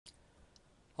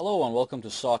Hello and welcome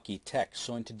to Saki Tech.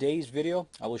 So in today's video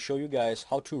I will show you guys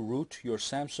how to root your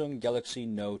Samsung Galaxy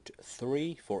Note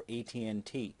 3 for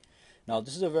AT&T. Now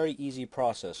this is a very easy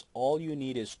process. All you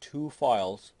need is two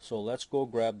files, so let's go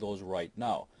grab those right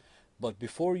now. But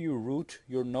before you root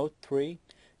your Note 3,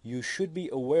 you should be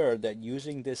aware that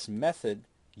using this method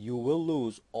you will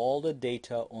lose all the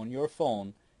data on your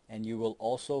phone and you will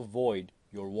also void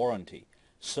your warranty.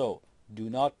 So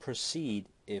do not proceed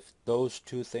if those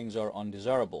two things are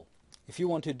undesirable. If you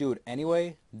want to do it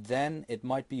anyway, then it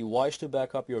might be wise to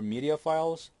back up your media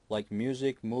files like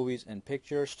music, movies, and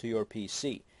pictures to your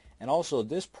PC. And also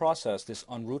this process, this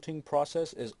unrooting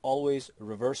process, is always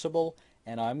reversible,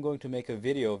 and I'm going to make a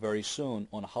video very soon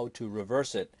on how to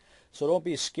reverse it. So don't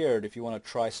be scared if you want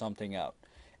to try something out.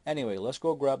 Anyway, let's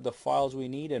go grab the files we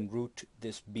need and root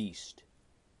this beast.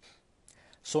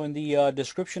 So in the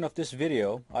description of this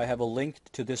video, I have a link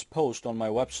to this post on my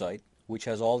website, which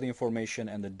has all the information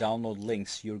and the download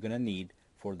links you're going to need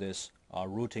for this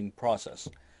rooting process.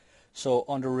 So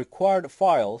under required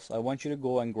files, I want you to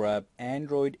go and grab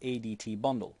Android ADT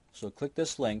bundle. So click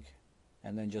this link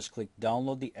and then just click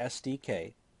download the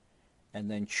SDK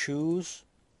and then choose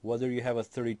whether you have a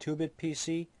 32-bit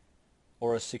PC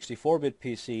or a 64-bit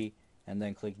PC and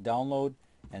then click download,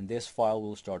 and this file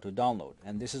will start to download.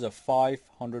 And this is a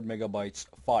 500 megabytes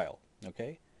file,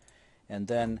 okay? And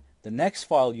then the next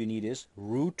file you need is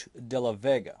root de la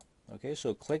Vega, okay?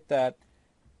 So click that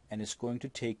and it's going to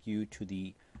take you to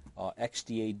the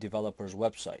XDA developers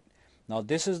website. Now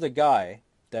this is the guy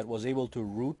that was able to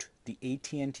root the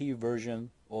AT&T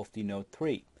version of the Note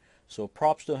 3. So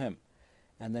props to him.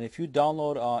 And then if you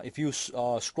download, if you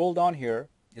scroll down here,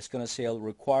 it's going to say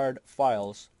required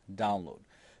files download.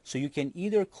 So you can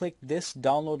either click this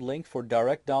download link for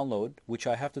direct download, which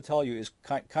I have to tell you is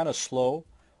kind of slow,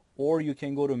 or you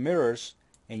can go to mirrors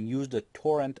and use the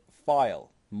torrent file.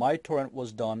 My torrent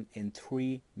was done in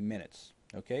 3 minutes,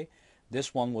 okay?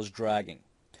 This one was dragging.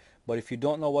 But if you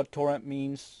don't know what torrent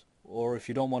means, or if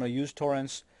you don't want to use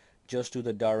torrents, just do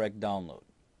the direct download,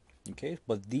 okay?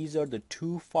 But these are the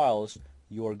two files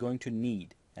you are going to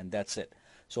need, and that's it.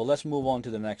 So let's move on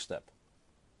to the next step.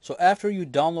 So after you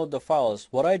download the files,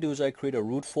 what I do is I create a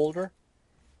root folder,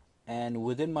 and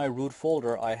within my root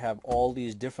folder I have all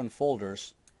these different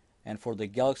folders, and for the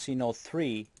Galaxy Note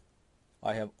 3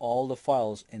 I have all the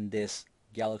files in this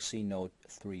Galaxy Note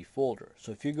 3 folder.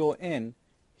 So if you go in,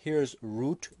 here's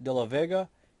root de la Vega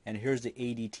and here's the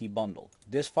ADT bundle.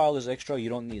 This file is extra, you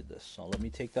don't need this, so let me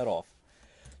take that off.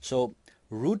 So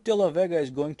root de la Vega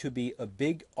is going to be a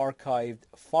big archived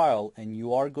file, and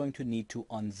you are going to need to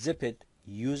unzip it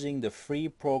using the free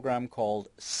program called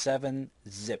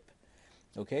 7-zip,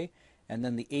 okay? And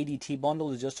then the ADT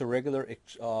bundle is just a regular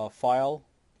file.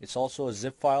 It's also a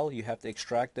zip file. You have to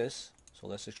extract this, so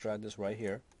let's extract this right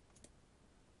here.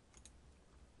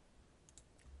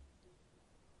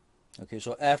 Okay,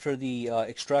 so after the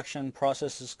extraction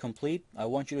process is complete, I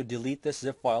want you to delete this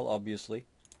zip file, obviously,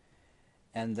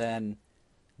 and then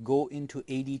go into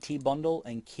ADT bundle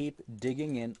and keep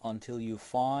digging in until you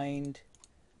find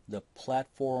the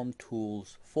platform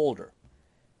tools folder.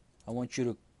 I want you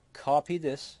to copy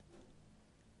this,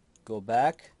 go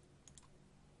back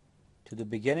to the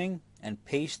beginning and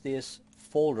paste this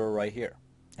folder right here,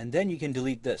 and then you can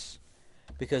delete this,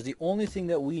 because the only thing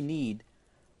that we need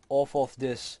off of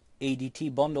this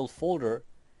ADT bundle folder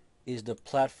is the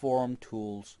platform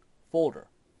tools folder.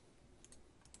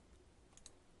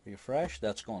 Refresh,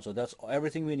 that's gone. So that's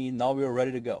everything we need. Now we're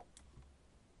ready to go.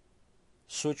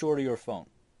 Switch over to your phone.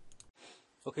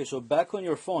 Okay, so back on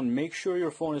your phone, make sure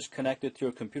your phone is connected to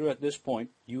your computer at this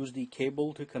point. Use the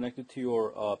cable to connect it to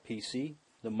your PC,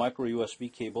 the micro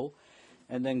USB cable,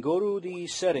 and then go to the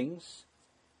settings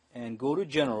and go to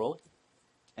general,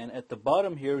 and at the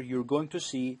bottom here you're going to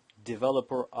see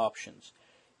developer options.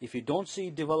 If you don't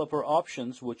see developer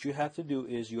options, what you have to do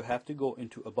is you have to go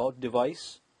into about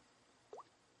device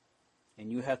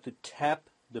and you have to tap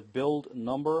the build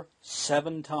number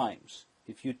 7 times.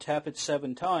 If you tap it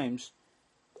 7 times,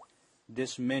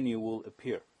 this menu will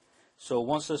appear. So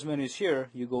once this menu is here,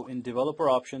 you go in developer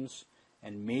options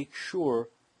and make sure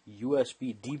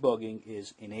USB debugging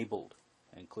is enabled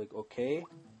and click OK.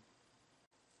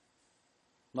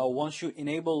 Now once you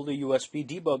enable the USB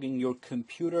debugging, your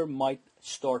computer might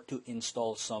start to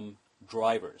install some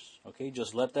drivers. Okay,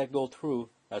 just let that go through.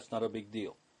 That's not a big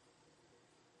deal.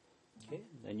 Okay,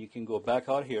 then you can go back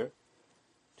out here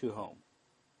to home.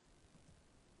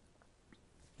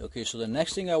 Okay, so the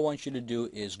next thing I want you to do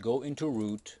is go into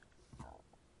root.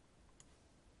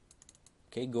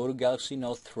 Okay, go to Galaxy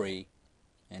Note 3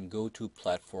 and go to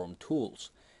platform tools.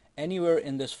 Anywhere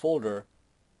in this folder,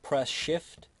 press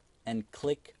Shift and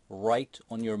click right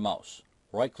on your mouse.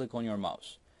 Right click on your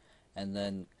mouse. And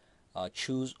then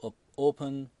choose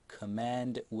Open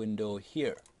Command Window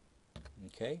here.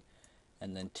 Okay?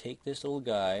 And then take this little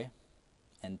guy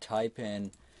and type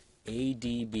in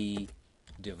ADB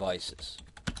devices.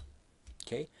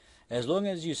 Okay? As long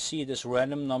as you see this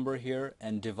random number here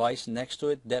and device next to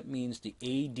it, that means the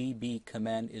ADB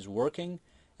command is working,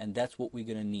 and that's what we're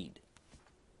going to need.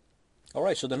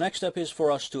 Alright, so the next step is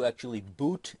for us to actually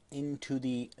boot into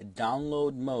the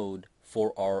download mode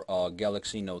for our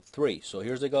Galaxy Note 3. So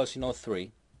here's the Galaxy Note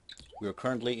 3. We're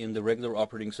currently in the regular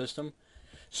operating system.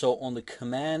 So on the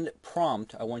command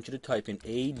prompt, I want you to type in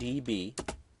ADB,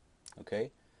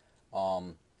 okay,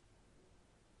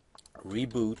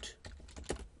 reboot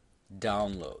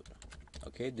download.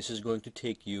 Okay, this is going to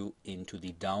take you into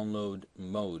the download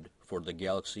mode for the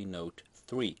Galaxy Note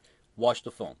 3. Watch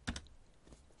the phone.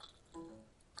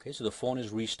 Okay, so the phone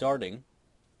is restarting,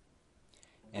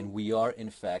 and we are in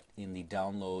fact in the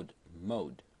download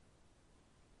mode.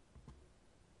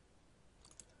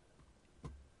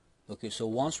 Okay, so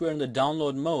once we're in the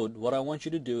download mode, what I want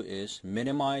you to do is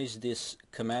minimize this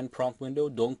command prompt window.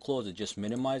 Don't close it, just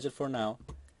minimize it for now.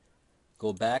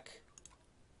 Go back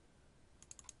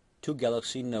to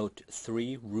Galaxy Note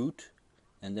 3 root,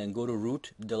 and then go to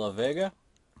root de la Vega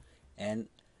and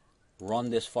run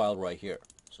this file right here.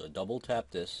 So double tap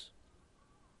this,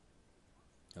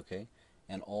 okay,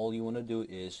 and all you want to do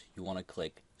is you want to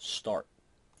click Start.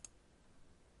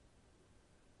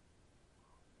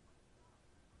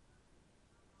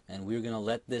 And we're going to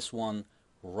let this one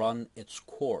run its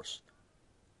course.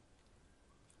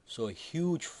 So a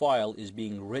huge file is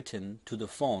being written to the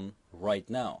phone right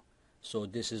now. So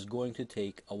this is going to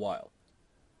take a while.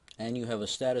 And you have a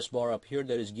status bar up here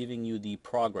that is giving you the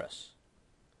progress.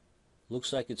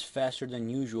 Looks like it's faster than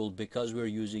usual because we're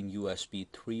using USB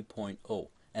 3.0.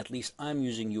 At least I'm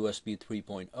using USB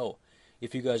 3.0.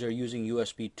 If you guys are using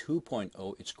USB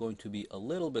 2.0, it's going to be a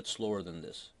little bit slower than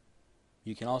this.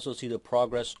 You can also see the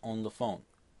progress on the phone.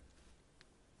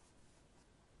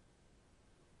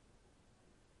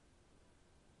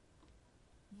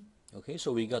 Okay,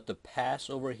 so we got the pass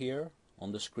over here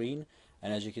on the screen,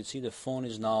 and as you can see, the phone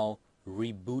is now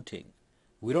rebooting.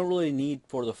 We don't really need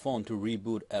for the phone to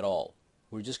reboot at all.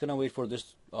 We're just gonna wait for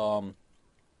this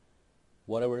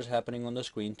whatever is happening on the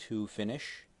screen to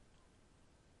finish.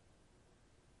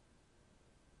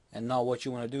 And now what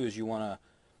you want to do is you want to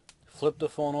flip the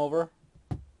phone over,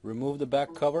 remove the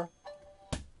back cover,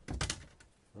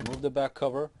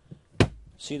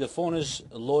 See, the phone is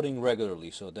loading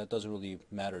regularly, so that doesn't really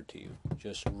matter to you.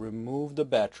 Just remove the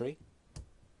battery.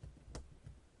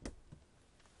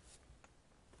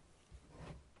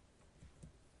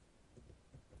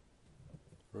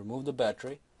 Remove the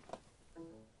battery.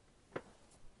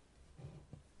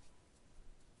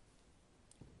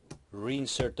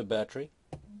 Reinsert the battery.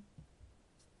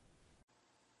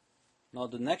 Now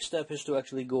the next step is to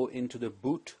actually go into the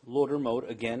bootloader mode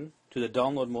again, to the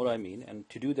download mode I mean, and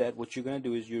to do that what you're going to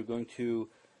do is you're going to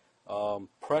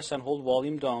press and hold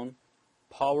volume down,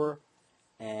 power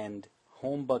and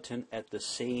home button at the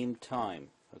same time.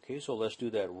 Okay, so let's do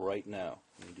that right now.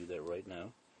 Let me do that right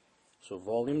now. So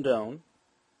volume down,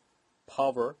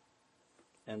 power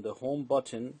and the home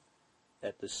button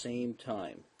at the same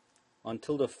time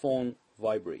until the phone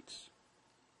vibrates.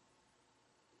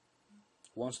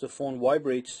 Once the phone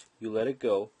vibrates, you let it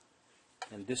go,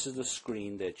 and this is the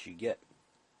screen that you get.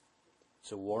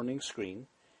 It's a warning screen,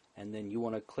 and then you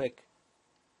want to click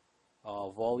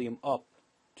volume up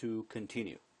to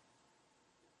continue.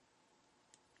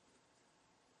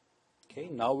 Okay,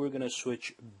 now we're going to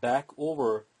switch back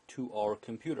over to our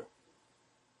computer.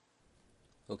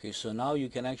 Okay, so now you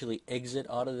can actually exit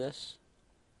out of this.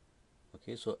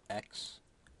 Okay, so X,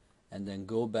 and then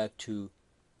go back to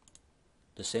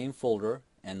the same folder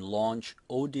and launch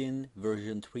Odin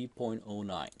version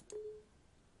 3.09.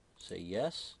 Say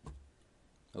yes.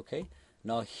 Okay,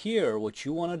 now here what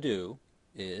you want to do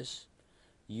is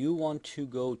you want to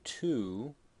go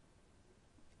to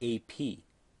AP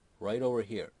right over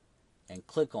here and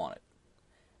click on it,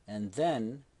 and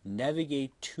then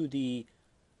navigate to the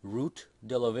root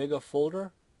de la Vega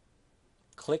folder.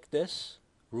 Click this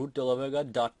root de la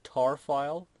Vega.tar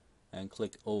file and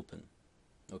click open.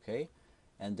 Okay,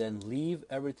 and then leave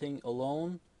everything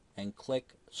alone and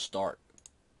click start.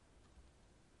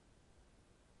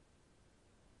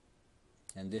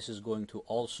 And this is going to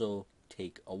also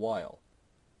take a while.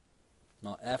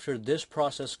 Now after this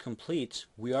process completes,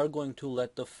 we are going to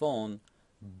let the phone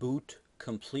boot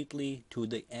completely to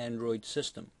the Android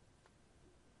system.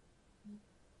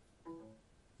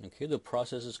 Okay, the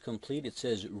process is complete. It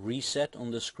says reset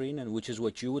on the screen, and which is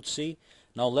what you would see.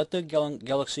 Now let the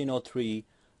Galaxy Note 3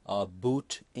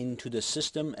 boot into the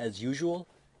system as usual,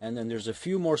 and then there's a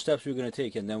few more steps we're going to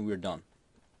take, and then we're done.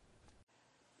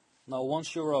 Now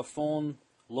once your phone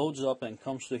loads up and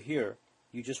comes to here,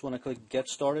 you just want to click Get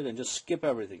Started and just skip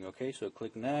everything, okay? So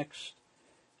click Next,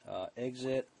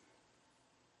 Exit,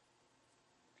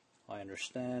 I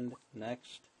understand,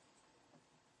 Next,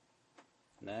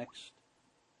 Next,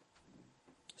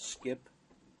 Skip,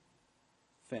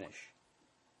 Finish.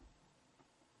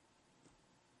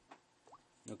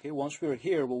 Okay, once we're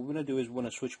here, what we're going to do is we're going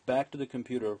to switch back to the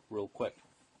computer real quick.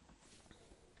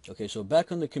 Okay, so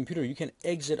back on the computer, you can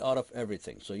exit out of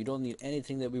everything. So you don't need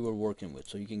anything that we were working with.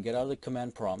 So you can get out of the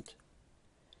command prompt,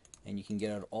 and you can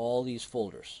get out all these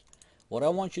folders. What I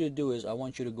want you to do is I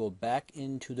want you to go back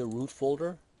into the root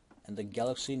folder and the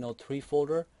Galaxy Note 3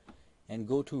 folder and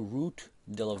go to root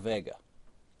de la Vega.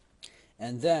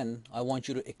 And then I want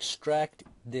you to extract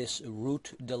this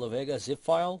root de la Vega zip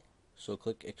file. So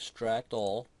click Extract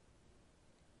All,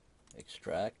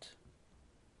 Extract.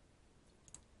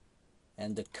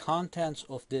 And the contents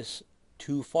of these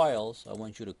two files, I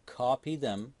want you to copy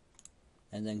them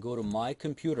and then go to My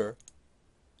Computer,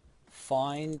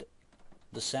 find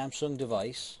the Samsung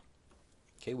device,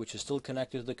 okay, which is still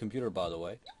connected to the computer, by the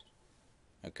way,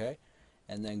 okay,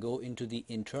 and then go into the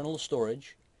internal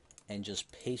storage and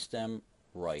just paste them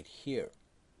right here.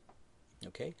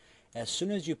 Okay, as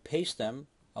soon as you paste them,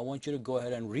 I want you to go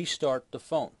ahead and restart the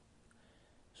phone.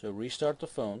 So restart the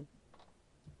phone.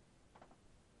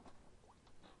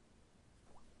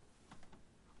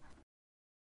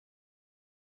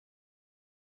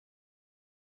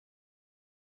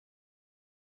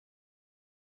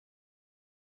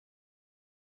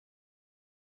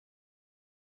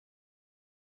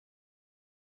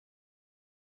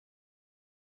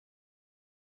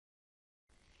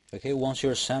 Okay, once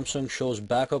your Samsung shows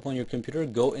back up on your computer,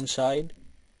 go inside,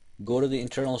 go to the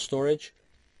internal storage,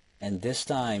 and this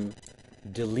time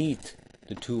delete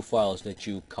the two files that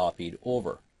you copied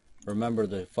over. Remember,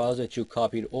 the files that you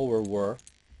copied over were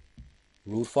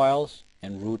root files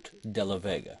and root de la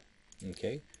Vega.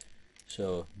 Okay,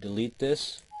 so delete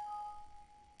this,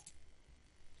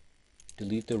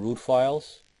 delete the root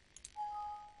files,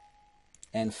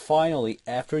 and finally,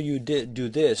 after you do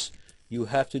this, you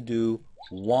have to do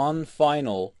one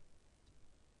final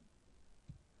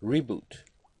reboot.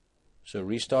 So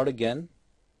restart again.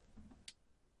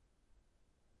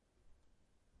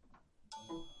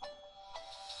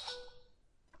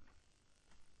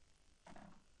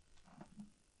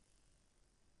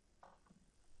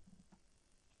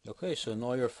 Okay, so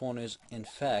now your phone is in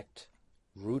fact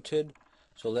rooted.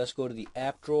 So let's go to the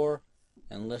app drawer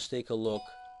and let's take a look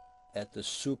at the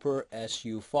Super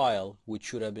SU file, which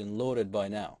should have been loaded by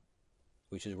now,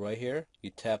 which is right here.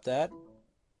 You tap that,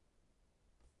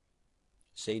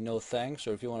 say no thanks,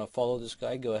 or if you want to follow this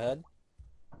guy, go ahead.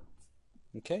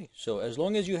 Okay, so as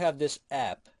long as you have this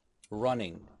app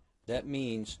running, that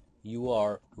means you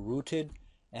are rooted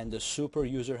and the super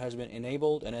user has been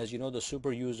enabled. And as you know, the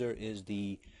super user is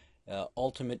the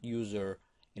ultimate user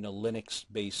in a Linux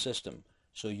based system.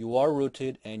 So you are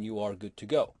rooted and you are good to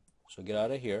go. So get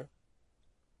out of here.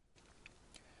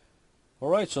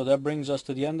 Alright, so that brings us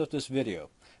to the end of this video.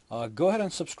 Go ahead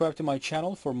and subscribe to my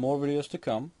channel for more videos to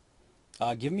come.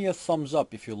 Give me a thumbs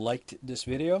up if you liked this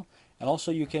video, and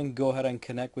also you can go ahead and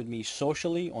connect with me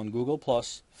socially on Google+,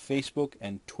 Facebook,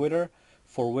 and Twitter,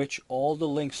 for which all the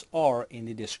links are in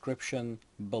the description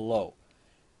below.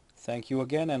 Thank you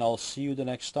again, and I'll see you the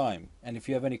next time. And if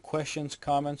you have any questions,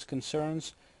 comments,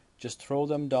 concerns, just throw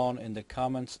them down in the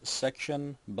comments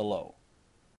section below.